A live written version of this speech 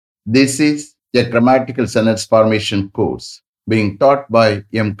This is a grammatical sentence formation course being taught by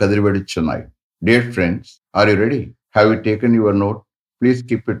M. Kadirvedi Chennai. Dear friends, are you ready? Have you taken your note? Please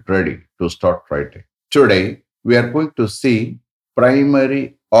keep it ready to start writing. Today, we are going to see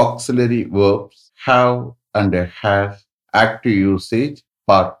primary auxiliary verbs have and has active usage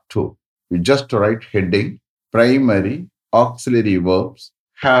part 2. You just write heading primary auxiliary verbs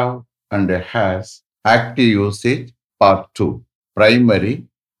have and has active usage part 2. Primary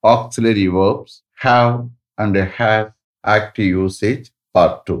auxiliary verbs have and have active usage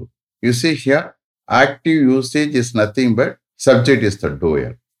part 2. You see here, active usage is nothing but subject is the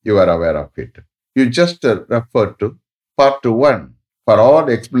doer. You are aware of it. You just refer to part 1 for all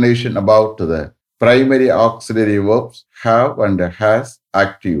explanation about the primary auxiliary verbs have and has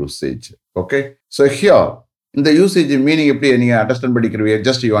active usage. Okay. So here, in the usage meaning எப்படி நீங்க understand பண்ணிக்கிறீங்க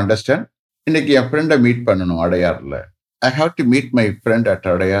just you understand இன்னைக்கு என் ஃப்ரெண்டை meet பண்ணணும் அடையார்ல I have to meet my friend at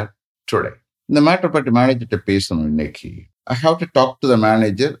Adayar today. இந்த matter பற்றி மேனேஜர்கிட்ட பேசணும் இன்னைக்கு. I have to talk to the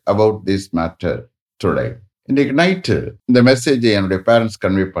manager about this matter today. இன்னைக்கு நைட்டு இந்த மெசேஜை என்னுடைய பேரண்ட்ஸ்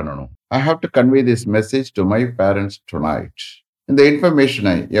கன்வே பண்ணணும். I have to convey this message to my parents tonight. இந்த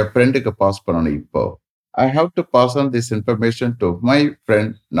இன்ஃபர்மேஷனை என் ஃப்ரெண்டுக்கு பாஸ் பண்ணணும் இப்போ. I have to pass on this information to my friend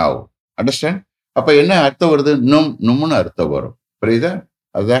now. Understand? அப்ப என்ன அர்த்தம் வருது? நும்னு அர்த்தம் வரும். புரியுதா?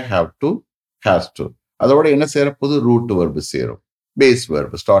 அதான் have to, has to. அதோட என்ன சேர போது ரூட் வெர்பு சேரும். Base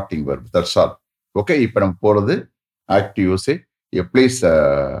verb, starting verb, that's all. Okay, இப்போ நம்ம போறது active usage. Please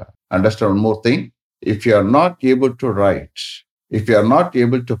understand one more thing. If you are not able to right, if you are not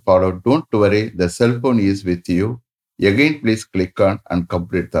able to follow, don't worry, the cellphone is with you. Again please click on and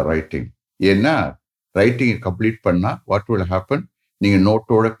complete the writing. ஏன்னா ரைட்டிங்கை complete பண்ணா what will happen? நீங்க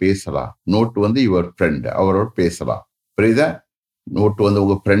நோட்டோட பேசலாம். Note வந்து your friend, அவரோட பேசலாம். புரியுதா? Note வந்து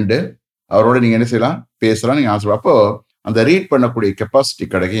உங்க ஃப்ரெண்டு, அவரோட நீங்க என்ன செய்யலாம்? பேசலாம். நீங்க ஆன்சர். அப்போ அந்த ரீட் பண்ணக்கூடிய கெப்பாசிட்டி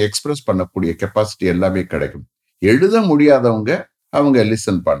கிடைக்கும், எக்ஸ்பிரஸ் பண்ணக்கூடிய கெப்பாசிட்டி எல்லாமே கிடைக்கும். எழுத முடியாதவங்க அவங்க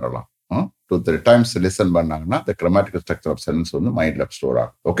லிசன் பண்ணலாம். 2-3 டைம்ஸ் லிசன் பண்ணாங்கன்னா இந்த கிராமட்டிக்கல் ஸ்ட்ரக்சர் ஆஃப் சென்டென்ஸ் வந்து மைண்ட்ல ஸ்டோர்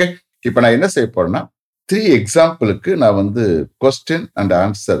ஆகும். ஓகே, இப்போ நான் என்ன செய்ய போறேன்னா 3 எக்ஸாம்பிளுக்கு நான் வந்து கொஸ்டின் அண்ட்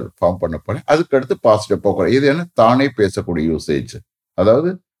ஆன்சர் ஃபார்ம் பண்ண போறேன். அதுக்கு அடுத்து பாசிட்டிவ் போகிறேன். இது என்ன தானே பேசக்கூடிய யூசேஜ். அதாவது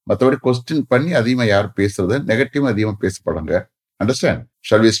மற்றபடி கொஸ்டின் பண்ணி அதிகமாக யார் பேசுறது, நெகட்டிவ் அதிகமாக பேசப்படுங்க. அண்டர்ஸ்டாண்ட்?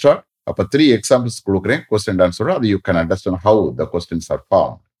 Shall we start? அப்போ 3 எக்ஸாம்பிள்ஸ் கொடுக்குறேன், கொஸ்டின் அண்ட் ஆன்சர். அது you can understand how the questions are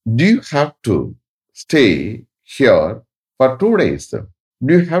form. To you have to stay here for 2 days?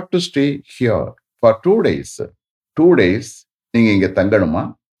 To you have to stay here for 2 days? 2 days நீங்க இங்க தங்கணுமா?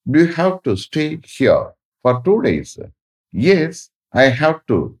 To you have to stay here for 2 days? S, I have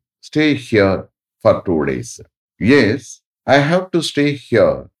to stay here for 2 days. S, I have to stay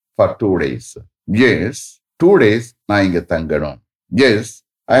here for 2 days. S, 2 days நான் இங்க தங்கணும். S,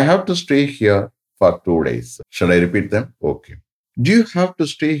 I have to stay here for 2 days. Shall I repeat them? Okay. Do you have to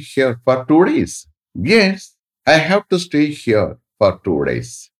stay here for 2 days? Yes, I have to stay here for 2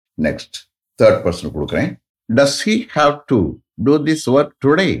 days. Next, third person கொடுக்கிறேன். Does he have to do this work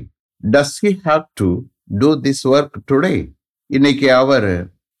today? Does he have to do this work today? இன்னைக்கு அவர்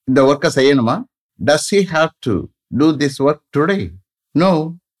இந்த ஒர்க்கை செய்யணுமா? Does he have to do this work today? No,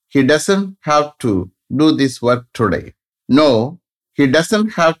 he doesn't have to do this work today. No, he doesn't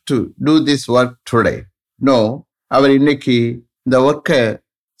have to do this work today. No, அவர் இன்னைக்கு இந்த ஒர்க்கை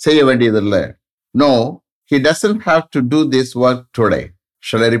செய்ய வேண்டியதில்லை. No, he doesn't have to do this work today.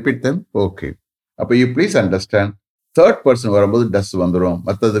 Shall I repeat them? Okay. அப்போ you please understand, third person வரும்போது does வந்துடும்,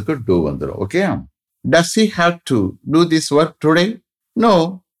 மற்றதுக்கு do வந்துடும். Okay? Does he have to do this work today? No,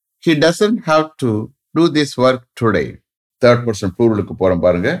 he doesn't have to do this work today. Third person pluralக்கு போறோம்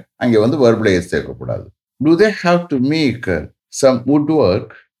பாருங்க. அங்கே வந்து verbல s சேர்க்கக்கூடாது. Do they have to make some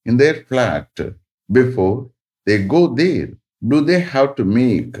woodwork in their flat before they go there? Do they have to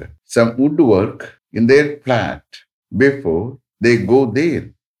make some woodwork in their flat before they go there?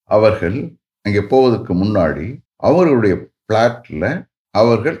 அவர்கள் அங்கே போவதற்கு முன்னாடி அவர்களுடைய பிளாட்ல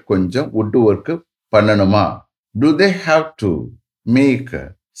அவர்கள் கொஞ்சம் wood work பண்ணணுமா? Do they have to make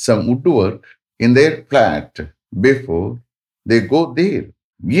some woodwork in their flat before they go there?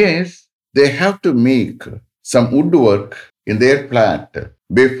 Yes, they have to make some woodwork in their flat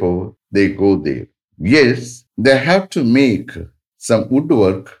before they go there. Yes, they have to make some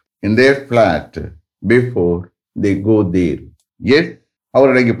woodwork in their flat before they go there. Yes,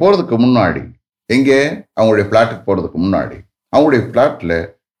 அவர்கள் இங்கே போகிறதுக்கு முன்னாடி, எங்கே? அவங்களுடைய ஃப்ளாட்டுக்கு போகிறதுக்கு முன்னாடி அவங்களுடைய ஃப்ளாட்டில்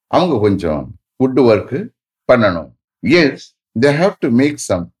அவங்க கொஞ்சம் wood work பண்ணணும். Yes, they have to make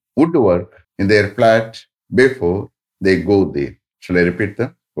some wood work in their flat before they go there. Shall I repeat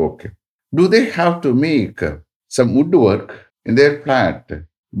them? Okay. Do they have to make some woodwork in their flat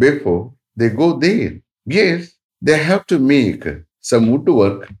before they go there? Yes, they have to make some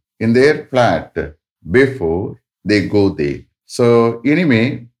woodwork in their flat before they go there. So, இனிமே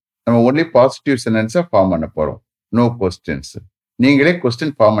நம்ம only positive சென்டென்ஸை form பண்ண போகிறோம். No questions. நீங்களே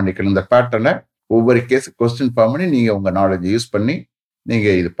question form பண்ணிக்கணும். இந்த பேட்டர்னை ஒவ்வொரு கேஸு கொஸ்டின் ஃபார்ம் பண்ணி நீங்கள் உங்கள் நாலேஜ் யூஸ் பண்ணி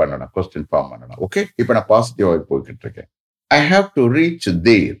நீங்கள் இது பண்ணணும், கொஸ்டின் ஃபார்ம் பண்ணணும். ஓகே, இப்போ நான் பாசிட்டிவாக போய்கிட்டு இருக்கேன். I have to reach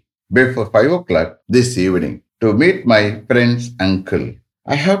there before 5 o'clock this evening to meet my friend's uncle.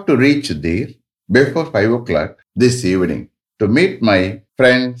 I have to reach there before 5 o'clock this evening to meet my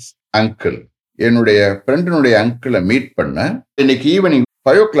friend's uncle. என்னுடைய ஃப்ரெண்டினுடைய அங்கிளை meet பண்ண இன்னைக்கு evening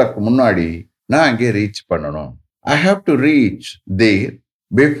 5 o'clock முன்னாடி நான் அங்கே reach பண்ணணும். I have to reach there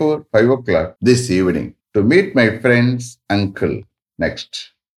before 5 o'clock this evening to meet my friend's uncle. Next,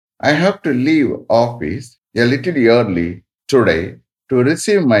 I have to leave office a little early today to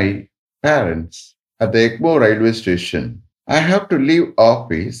receive my parents at the Egmore railway station. I have to leave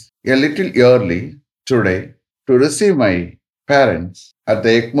office a little early today to receive my parents at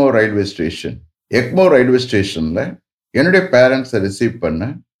the Egmore railway station. Egmore railway stationல என்னுடைய பேரண்ட்ஸை receive பண்ண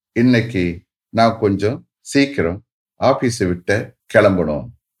இன்னைக்கு நான் கொஞ்சம் சீக்கிரம் ஆஃபீஸை விட்டு கிளம்பணும்.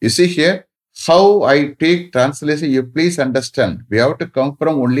 You see here how I take translation. You please understand. We have to come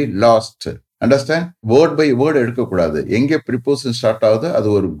from only last. Understand? Word by word எடுக்கக்கூடாது. எங்கே ப்ரிப்போசிஷன் ஸ்டார்ட் ஆகுது அது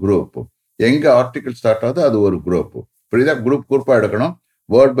ஒரு குரூப், எங்கே ஆர்டிகல் ஸ்டார்ட் ஆகுது அது ஒரு குரூப். புரியுதா? குரூப்பாக எடுக்கணும்,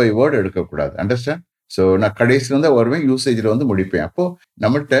 வேர்ட் பை வேர்டு எடுக்கக்கூடாது. அண்டர்ஸ்டாண்ட்? ஸோ நான் கடைசியில் தான் வருவேன், யூசேஜில் வந்து முடிப்பேன். அப்போ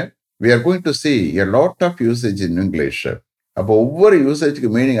நம்மகிட்ட we are going to see a lot of usage in English. அப்போ ஒவ்வொரு யூசேஜுக்கு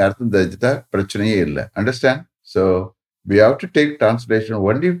மீனிங் அர்த்தம் தெரிஞ்சுட்டா பிரச்சனையே இல்லை. Understand? So we have to take translation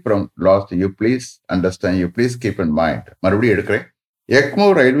only from last. You please understand. You please keep in mind. மறுபடியும் எடுக்கிறேன்.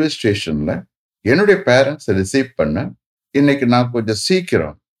 எக்மோர் ரயில்வே ஸ்டேஷனில் என்னுடைய பேரண்ட்ஸ் ரிசீவ் பண்ண இன்னைக்கு நான் கொஞ்சம்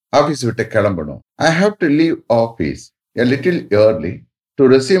சீக்கிரம் ஆஃபீஸ் விட்டு கிளம்பணும். I have to leave office a little early to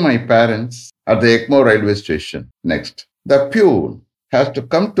receive my parents at the Egmore railway station. Next, the peon has to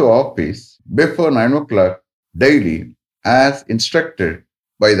come to office before 9 o'clock daily as instructed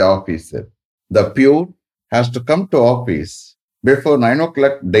by the officer. The peon has to come to office before 9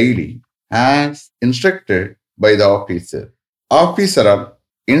 o'clock daily as instructed by the officer. ஆஃபீஸரால்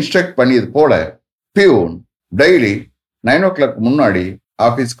instruct பண்ணியது போல peon daily 9 o'clock முன்னாடி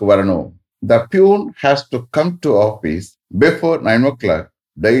ஆஃபீஸ்க்கு வரணும். The peon has to come to office before 9 o'clock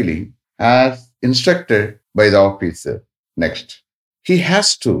daily as instructed by the officer. Next, he has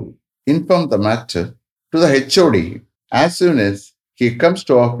to inform the matter to the HOD as soon as he comes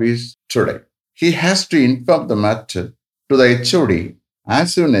to office today. He has to inform the matter to the HOD as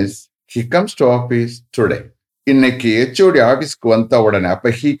soon as he comes to office today. இன்னைக்கு HOD ஆஃபீஸ்க்கு வந்த உடனே, அப்போ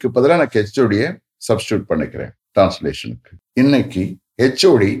ஹீக்கு பதிலாக நான் ஹெச்ஓடியை substitute பண்ணிக்கிறேன் டிரான்ஸ்லேஷனுக்கு. இன்னைக்கு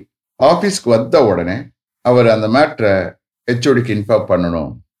HOD ஆஃபீஸ்க்கு வந்த உடனே அவர் அந்த மேட்டரை ஹெச்ஓடிக்கு இன்ஃபார்ம்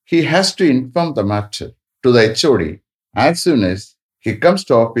பண்ணணும். He has to inform the matter to the HOD as soon as he comes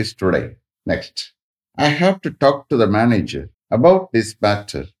to office today. Next, I have to talk to the manager about this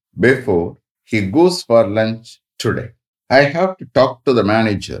matter before he goes for lunch today. I have to talk to the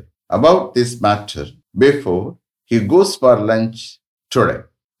manager about this matter before he goes for lunch today.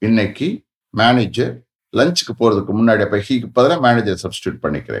 இன்னைக்கு manager லஞ்சுக்கு போறதுக்கு முன்னாடி, அப்ப ஹீக்கு பதிலாக manager substitute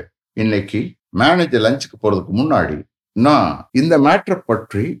பண்ணிக்கிறேன். இன்னைக்கு manager லஞ்சுக்கு போறதுக்கு முன்னாடி நான் இந்த மேட்டரை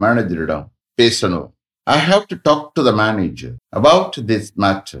பற்றி மேனேஜரிடம் பேசணும். I have to talk to the manager about this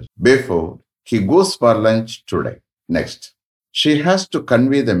matter before he goes for lunch today. Next, she has to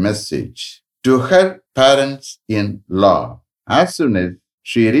convey the message to her parents-in-law as soon as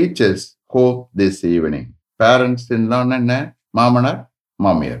she reaches home this evening. Parents-in-law என்ன? மாமனார்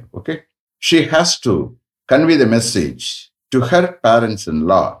மாமியார். Okay, she has to convey the message to her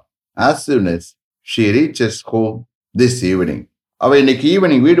parents-in-law as soon as she reaches home this evening. அவ இன்னைக்கு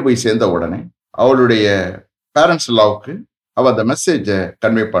evening வீடு போய் சேர்ந்த உடனே அவளுடைய பேரண்ட்ஸ்-in-lawவுக்கு அவ அந்த மெசேஜை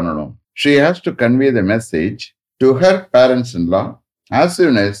கன்வே பண்ணணும். She has to convey the message to her parents-in-law as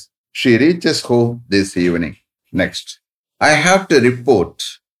soon as she reaches home this evening. Next, I have to report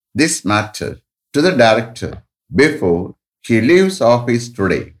this matter to the director before he leaves office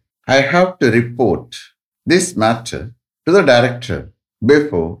today. I have to report this matter to the director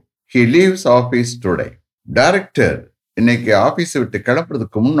before he leaves office today. Director இன்னைக்கு ஆஃபீஸை விட்டு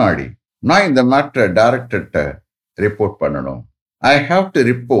கிளப்புறதுக்கு முன்னாடி நான் இந்த மேட்டரை டைரக்டர்கிட்ட report பண்ணணும். I have to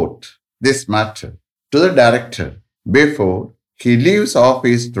report this matter to the director before he leaves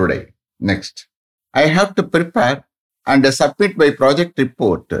office today. Next, I have to prepare and submit my project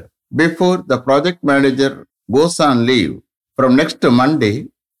report before the project manager goes on leave from next Monday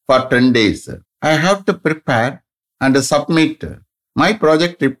for 10 days. I have to prepare and submit my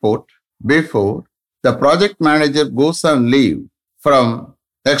project report before the project manager goes on leave from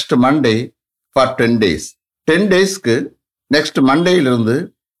next Monday for 10 days. 10 daysக்கு next Mondayலிருந்து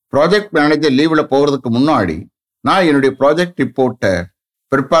project manager லீவ்ல போகிறதுக்கு முன்னாடி நான் என்னுடைய project ரிப்போர்ட்டை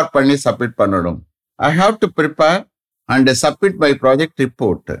prepare பண்ணி submit பண்ணணும். I have to prepare and submit my project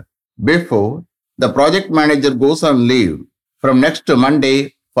report before the project manager goes on leave from next Monday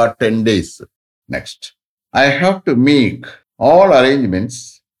for 10 days. Next, I have to make all arrangements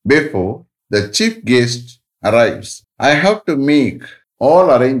before the chief guest arrives. I have to make all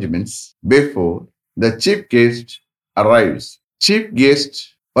arrangements before the chief guest arrives. Chief guest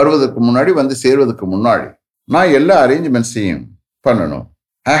வருவதற்கு முன்னாடி வந்து சேர்வதற்கு முன்னாடி நான் எல்லா அரேஞ்ச்மெண்ட்ஸையும் பண்ணணும்.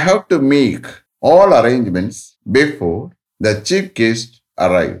 I have to make all arrangements before the chief guest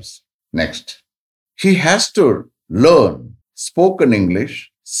arrives. Next, he has to learn spoken English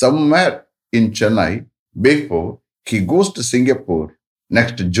somewhere in Chennai before he goes to Singapore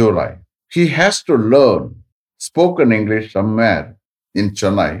next July. He has to learn spoken English somewhere in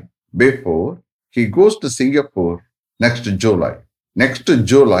Chennai before he goes to Singapore next July. Next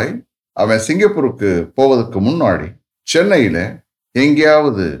July, அவன் சிங்கப்பூருக்கு போவதற்கு முன்னாடி சென்னையில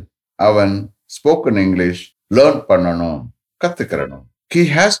எங்கேயாவது அவன் spoken English learn பண்ணணும், கத்துக்கிறணும். He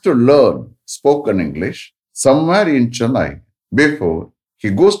has to learn spoken English somewhere in Chennai before he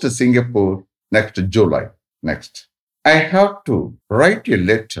goes to Singapore next July. Next, I have to write a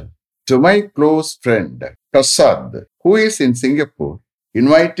letter to my close friend Prasad, who is in Singapore,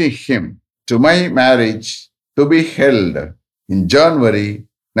 inviting him to my marriage to be held in January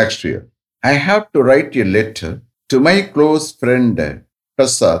next year. I have to write a letter to my close friend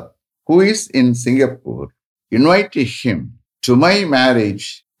Prasad, who is in Singapore, inviting him to my marriage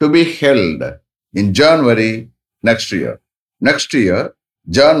to be held in January next year. Next year,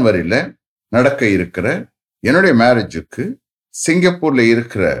 ஜான்வரியில நடக்க இருக்கிற என்னுடைய மேரேஜுக்கு சிங்கப்பூர்ல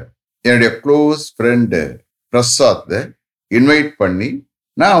இருக்கிற என்னுடைய close friend பிரசாத்தை invite பண்ணி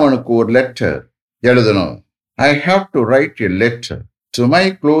நான் அவனுக்கு ஒரு லெட்டர் எழுதணும். I have to write a letter to my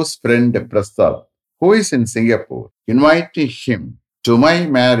close friend Prasad, who is in Singapore, inviting him to my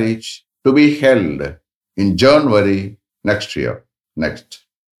marriage to be held in January next year. Next,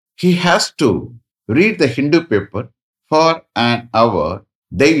 he has to read the Hindu paper for an hour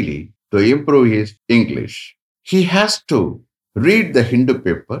daily to improve his English. He has to read the Hindu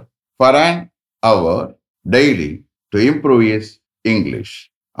paper for an hour daily to improve his English.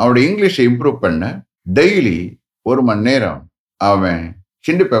 அவனுடைய இங்கிலீஷை improve பண்ண daily 1 மணி நேரம் அவன்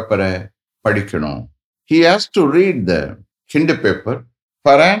ஹிந்து பேப்பரை படிக்கணும். He has to read the Hindu paper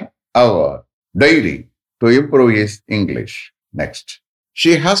for an hour daily to improve his English. Next,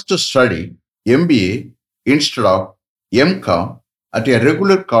 she has to study MBA instead of MCOM at a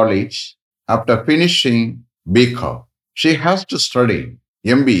regular college after finishing BCom. She has to study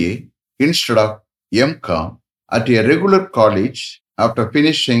MBA instead of MCOM at a regular college after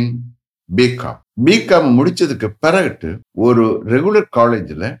finishing BCom. BCom முடிச்சதுக்கு பிறகு ஒரு regular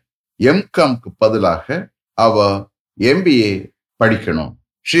காலேஜில் MCOMக்கு பதிலாக அவ MBA படிக்கணும்.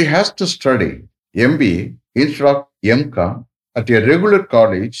 She has to study MBA instead of MCOM at a regular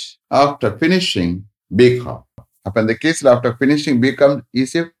college after finishing BCom. அப்ப இந்த கேஸ்ல after finishing become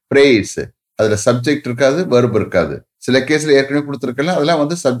is a brace. அதுல சப்ஜெக்ட் இருக்காது, வெர்ப் இருக்காது. சில கேஸ்ல ஏற்கனவே கொடுத்துருக்கல, அதெல்லாம்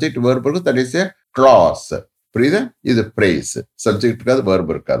வந்து சப்ஜெக்ட் வெர்ப் இருக்கும். That is a class. புரியுதா? இது பிரேஸ். சப்ஜெக்ட் இருக்காது,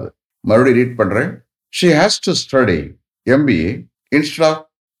 வெர்ப் இருக்காது. மறுபடியும் ரீட் பண்றேன். She has to study MBA instead of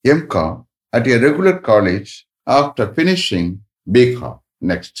MCOM at a regular college after finishing BCom.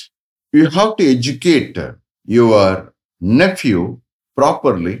 Next, you have to educate your nephew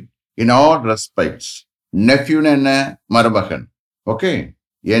properly in all respects. நெஃப்யூன்னு என்ன? மருமகன். Okay,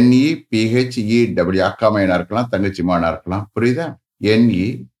 NEPHEW. அக்காமையனா இருக்கலாம், தங்கச்சிமானா இருக்கலாம். புரியுதா?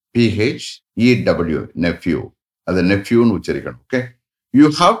 NEPHEW nephew. அது நெஃப்யூன்னு உச்சரிக்கணும். Okay, you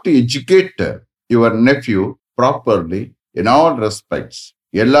have to educate your nephew properly in all respects.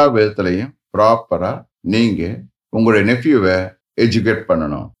 எல்லா விதத்திலையும் ப்ராப்பரா நீங்க உங்களுடைய நெஃப்யூவை எஜுகேட்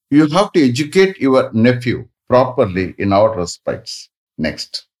பண்ணணும். You have to educate your nephew properly in all respects.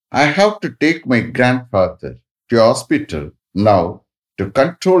 Next, I have to take my grandfather to hospital now to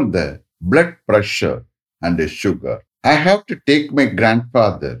control the blood pressure and the sugar. I have to take my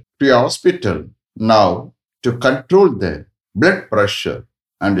grandfather to hospital now to control the blood pressure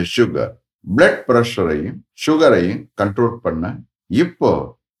and the sugar. Blood pressureையும் சுகரையும் control பண்ண இப்போ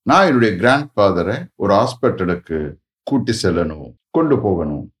நான் என்னுடைய கிராண்ட்ஃபாதரை ஒரு ஹாஸ்பிட்டலுக்கு கூட்டி செல்லணும், கொண்டு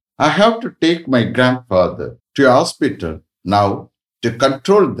போகணும். I have to take my grandfather to hospital now to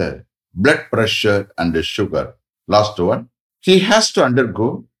control the blood pressure and the sugar. Last one, he has to undergo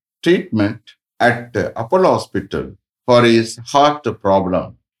treatment at Apollo Hospital for his heart problem.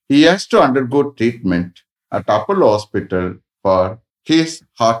 He has to undergo treatment at Apollo Hospital for his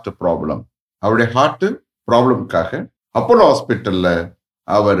heart problem. அவருடைய heart ப்ராப்ளம்காக Apollo ஹாஸ்பிட்டல்ல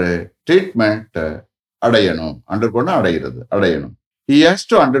அவர் treatment அடையணும். அண்டர்கோனா அடையணும். He has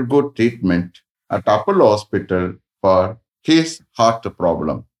to undergo treatment at Apollo Hospital for his heart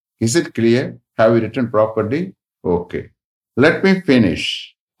problem. Is it clear? Have you written properly? Okay. Let me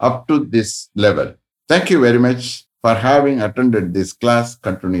finish up to this level. Thank you very much for having attended this class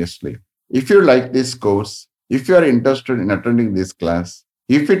continuously. If you like this course, if you are interested in attending this class,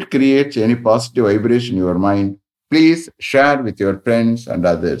 if it creates any positive vibration in your mind, please share with your friends and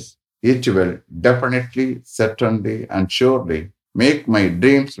others. It will definitely, certainly, and surely make my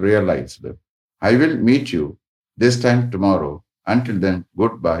dreams realized. I will meet you this time tomorrow. Until then,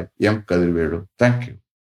 goodbye. M. Kadirvedu. Thank you.